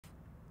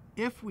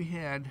If we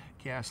had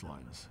gas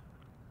lines,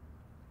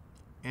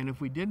 and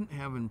if we didn't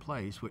have in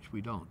place, which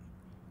we don't,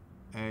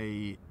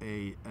 an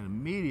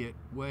immediate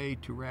way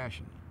to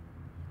ration,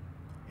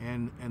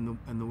 and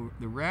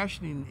the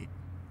rationing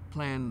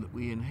plan that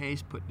we in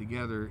Hayes put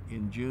together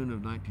in June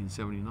of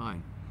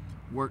 1979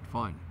 worked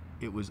fine.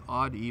 It was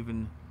odd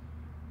even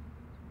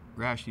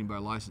rationing by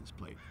license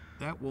plate.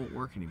 That won't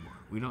work anymore.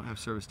 We don't have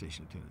service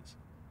station attendants.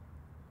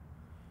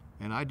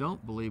 And I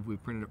don't believe we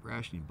printed up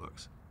rationing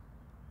books.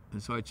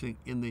 And so I think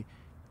in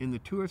the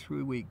 2 or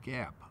 3 week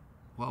gap,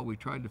 while we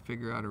tried to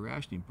figure out a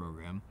rationing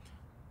program,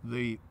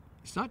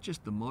 it's not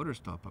just the motors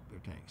top up their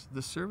tanks.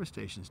 The service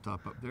stations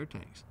top up their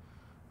tanks.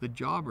 The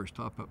jobbers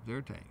top up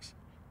their tanks.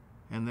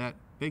 And that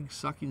big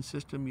sucking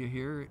system you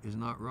hear is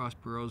not Ross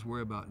Perot's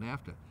worry about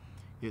naphtha.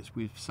 It's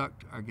we've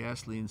sucked our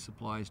gasoline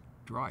supplies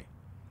dry.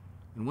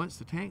 And once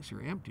the tanks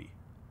are empty,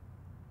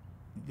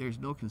 there's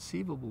no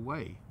conceivable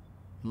way,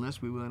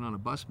 unless we went on a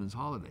busman's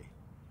holiday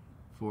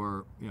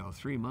for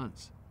 3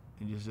 months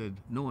and just said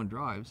no one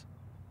drives,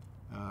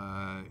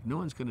 no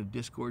one's going to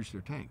disgorge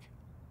their tank.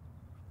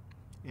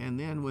 And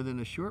then within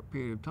a short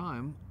period of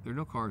time, there are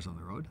no cars on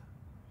the road.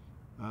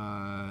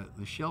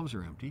 The shelves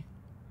are empty.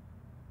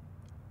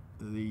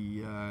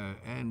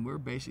 And we're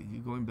basically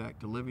going back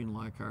to living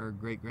like our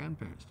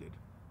great-grandparents did.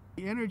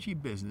 The energy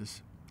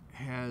business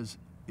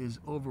is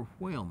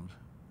overwhelmed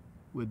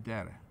with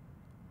data.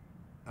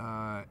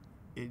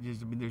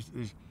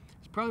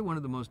 It's probably one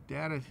of the most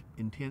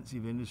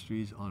data-intensive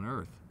industries on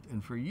Earth.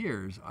 And for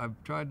years, I've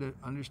tried to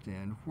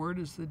understand where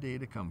does the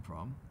data come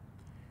from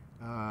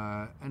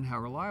and how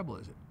reliable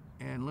is it.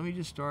 And let me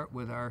just start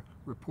with our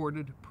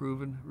reported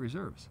proven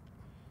reserves.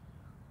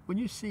 When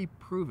you see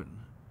proven,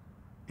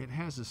 it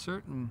has a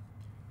certain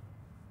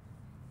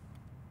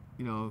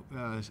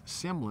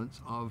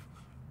semblance of,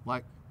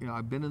 like,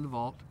 I've been in the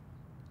vault,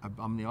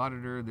 I'm the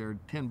auditor, there are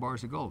 10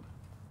 bars of gold.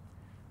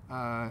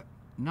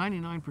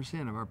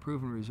 99% of our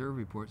proven reserve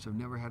reports have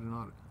never had an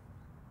audit.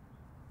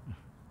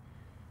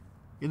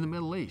 In the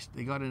Middle East,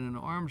 they got in an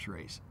arms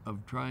race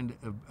of trying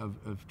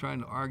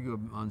to argue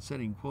on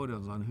setting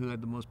quotas on who had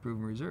the most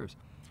proven reserves.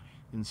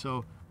 And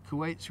so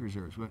Kuwait's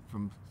reserves went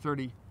from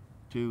 30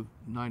 to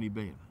 90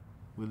 billion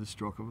with a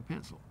stroke of a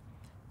pencil.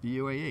 The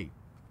UAE,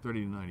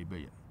 30 to 90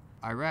 billion.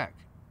 Iraq,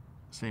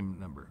 same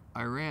number.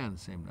 Iran,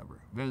 same number.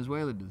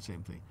 Venezuela did the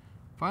same thing.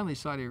 Finally,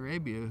 Saudi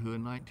Arabia, who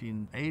in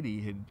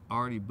 1980 had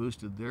already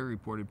boosted their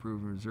reported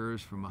proven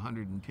reserves from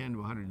 110 to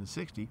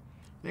 160,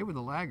 they were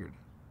the laggard.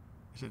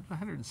 I said,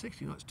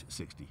 160? No, it's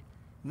 260.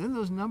 And then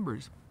those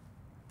numbers,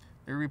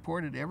 they're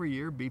reported every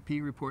year.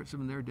 BP reports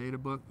them in their data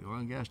book. The Oil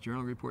and Gas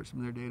Journal reports them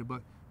in their data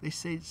book. They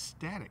stay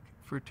static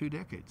for 2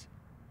 decades.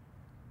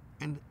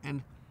 And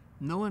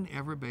no one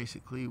ever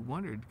basically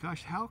wondered,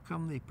 gosh, how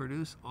come they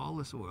produce all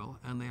this oil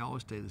and they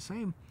always stay the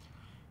same?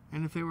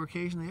 And if they were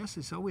occasionally asked,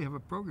 they said, we have a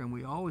program.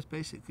 We always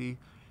basically,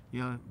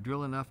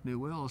 drill enough new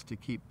wells to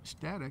keep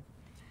static.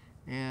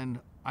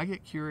 And I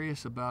get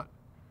curious about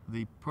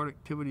the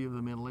productivity of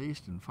the Middle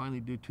East and finally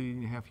do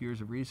 2.5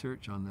 years of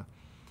research on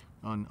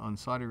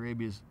Saudi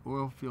Arabia's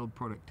oil field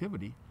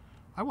productivity.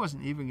 I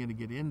wasn't even going to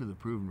get into the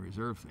proven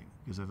reserve thing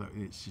because I thought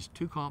it's just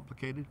too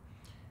complicated.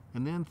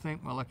 And then,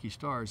 thank my lucky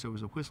stars, there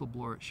was a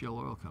whistleblower at Shell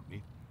Oil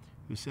Company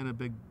who sent a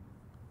big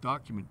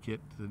document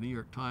kit to the New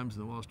York Times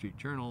and the Wall Street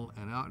Journal,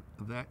 and out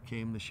of that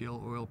came the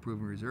Shell Oil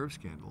Proven Reserve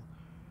scandal.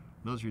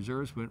 And those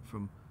reserves went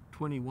from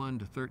 21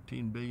 to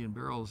 13 billion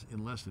barrels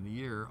in less than a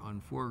year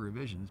on 4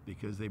 revisions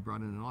because they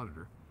brought in an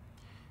auditor.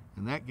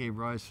 And that gave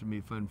rise to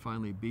me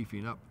finally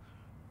beefing up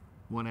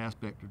one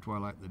aspect of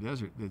Twilight in the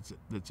Desert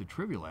that's a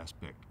trivial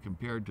aspect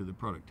compared to the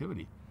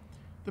productivity.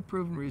 The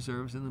proven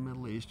reserves in the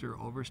Middle East are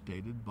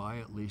overstated by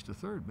at least a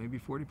third, maybe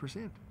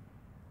 40%.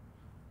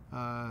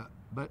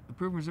 But the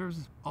proven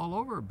reserves all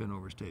over have been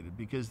overstated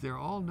because they're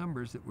all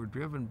numbers that were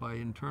driven by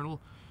internal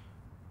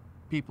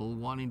people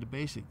wanting to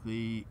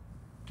basically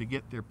to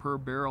get their per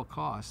barrel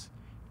costs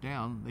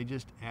down. They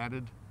just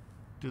added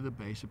to the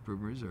base of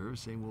proven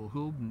reserves, saying, well,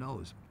 who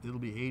knows? It'll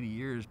be 80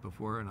 years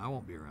before, and I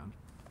won't be around.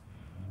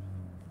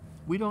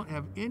 We don't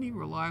have any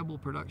reliable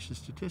production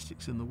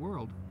statistics in the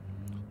world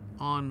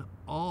on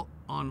all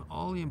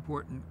the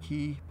important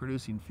key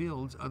producing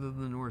fields other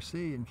than the North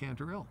Sea and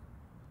Cantarell.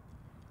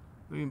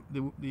 I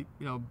mean,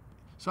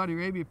 Saudi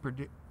Arabia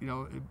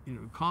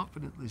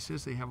confidently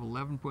says they have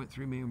 11.3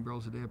 million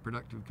barrels a day of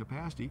productive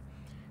capacity,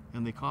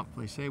 and they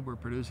confidently say we're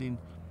producing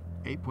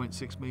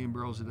 8.6 million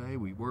barrels a day.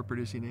 We were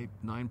producing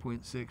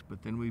 9.6,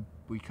 but then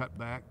we cut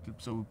back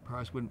so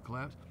price wouldn't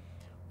collapse.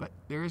 But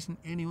there isn't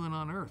anyone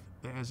on Earth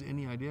that has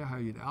any idea how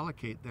you'd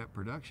allocate that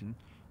production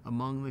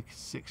among the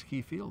 6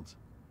 key fields,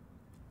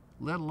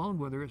 let alone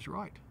whether it's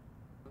right.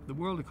 The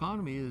world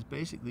economy is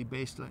basically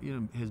based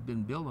on, has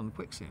been built on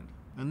quicksand.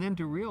 And then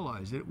to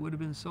realize that it would have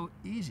been so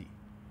easy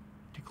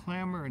to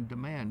clamor and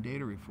demand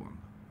data reform.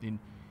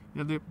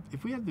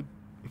 If we had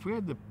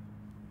the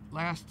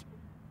last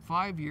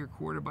 5-year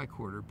quarter by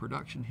quarter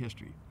production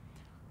history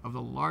of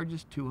the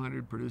largest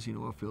 200 producing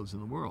oil fields in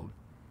the world,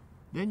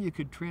 then you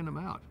could trend them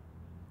out,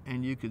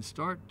 and you could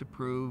start to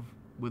prove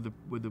with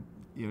the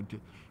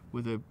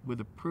with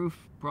a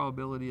proof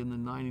probability in the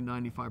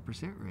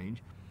 90-95%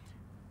 range,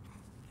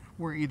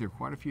 we're either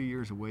quite a few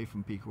years away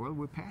from peak oil, or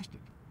we're past it.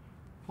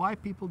 Why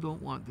people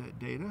don't want that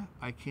data,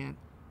 I can't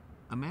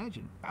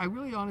imagine. I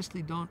really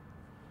honestly don't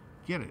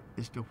get it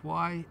as to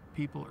why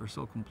people are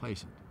so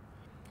complacent.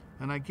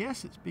 And I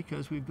guess it's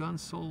because we've gone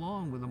so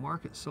long with the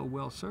market so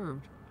well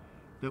served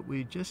that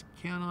we just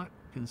cannot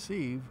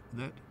conceive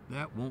that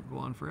that won't go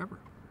on forever.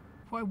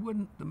 Why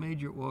wouldn't the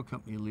major oil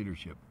company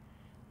leadership,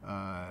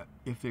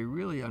 if they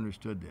really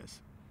understood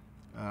this,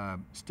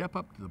 step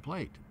up to the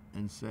plate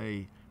and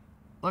say,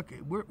 look,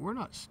 we're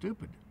not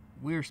stupid.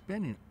 We're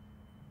spending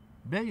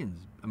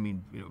billions. I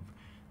mean,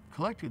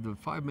 collectively, the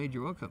 5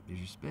 major oil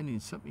companies are spending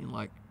something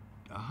like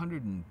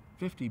 $150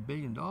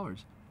 billion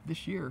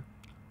this year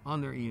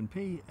on their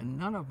E&P, and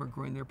none of them are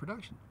growing their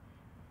production.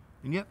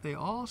 And yet they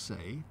all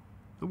say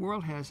the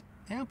world has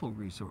ample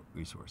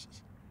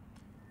resources.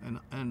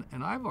 And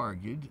I've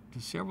argued to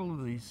several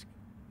of these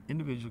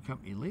individual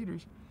company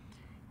leaders,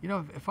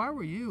 if I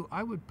were you,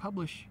 I would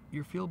publish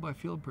your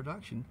field-by-field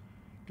production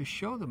to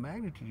show the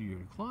magnitude of your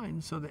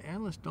decline so that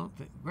analysts don't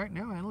think. Right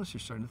now, analysts are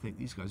starting to think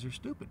these guys are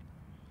stupid.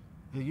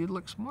 That you'd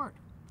look smart.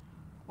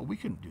 Well, we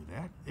couldn't do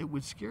that. It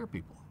would scare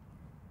people.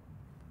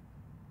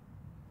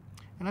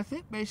 And I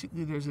think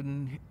basically there's a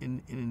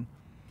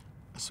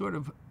sort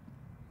of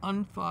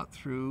unthought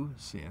through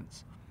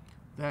sense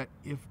that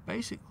if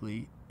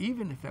basically,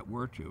 even if that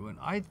were true, and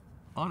I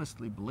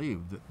honestly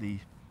believe that the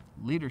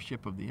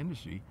leadership of the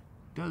industry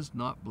does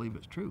not believe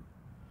it's true.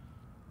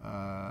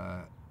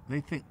 They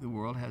think the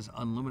world has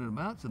unlimited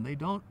amounts, and they're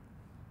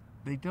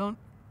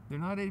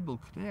not able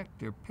to connect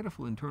their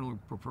pitiful internal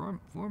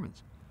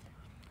performance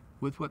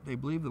with what they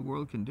believe the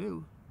world can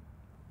do.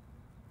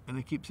 And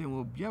they keep saying,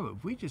 well, yeah, but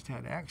if we just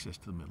had access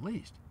to the Middle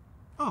East,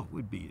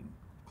 we'd be in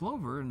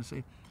clover. And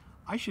say,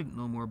 I shouldn't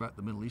know more about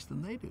the Middle East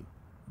than they do.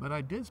 But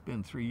I did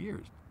spend 3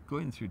 years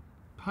going through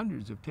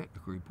hundreds of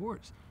technical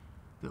reports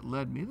that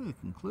led me to the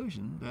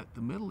conclusion that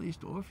the Middle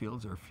East oil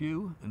fields are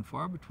few and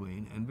far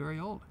between and very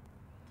old.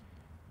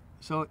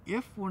 So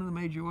if one of the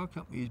major oil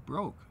companies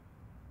broke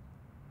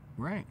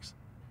ranks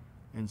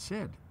and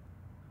said,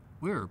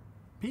 we're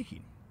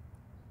peaking,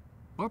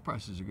 oil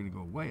prices are going to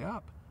go way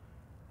up,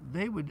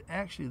 they would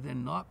actually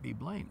then not be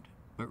blamed.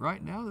 But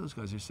right now, those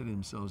guys are setting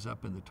themselves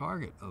up in the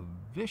target of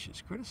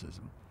vicious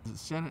criticism. The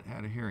Senate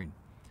had a hearing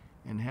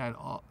and had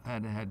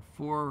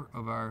 4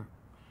 of our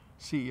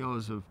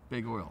CEOs of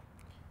big oil.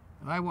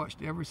 And I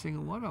watched every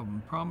single one of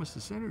them promise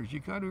the senators, you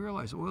got to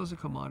realize oil's a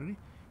commodity.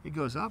 It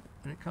goes up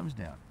and it comes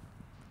down.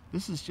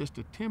 This is just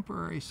a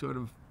temporary sort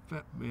of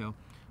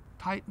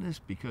tightness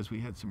because we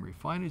had some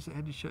refineries that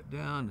had to shut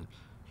down, and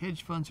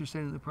hedge funds are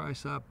setting the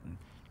price up. And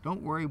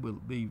don't worry,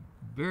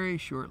 very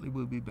shortly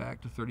we'll be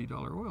back to $30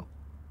 oil.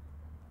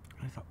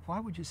 And I thought, why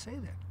would you say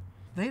that?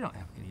 They don't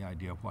have any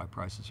idea why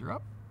prices are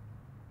up.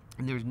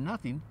 And there's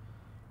nothing,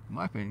 in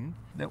my opinion,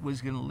 that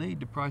was going to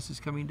lead to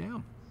prices coming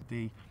down.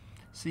 The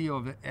CEO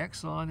of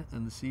Exxon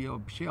and the CEO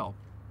of Shell,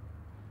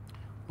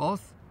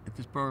 both at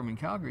this program in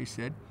Calgary,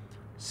 said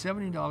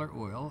 $70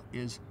 oil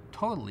is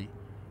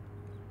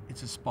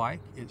it's a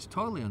spike, it's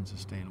totally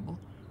unsustainable.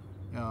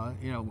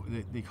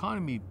 The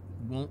economy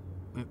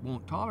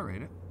won't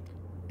tolerate it.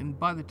 And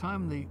by the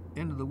time the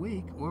end of the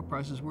week, oil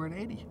prices were at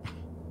 80.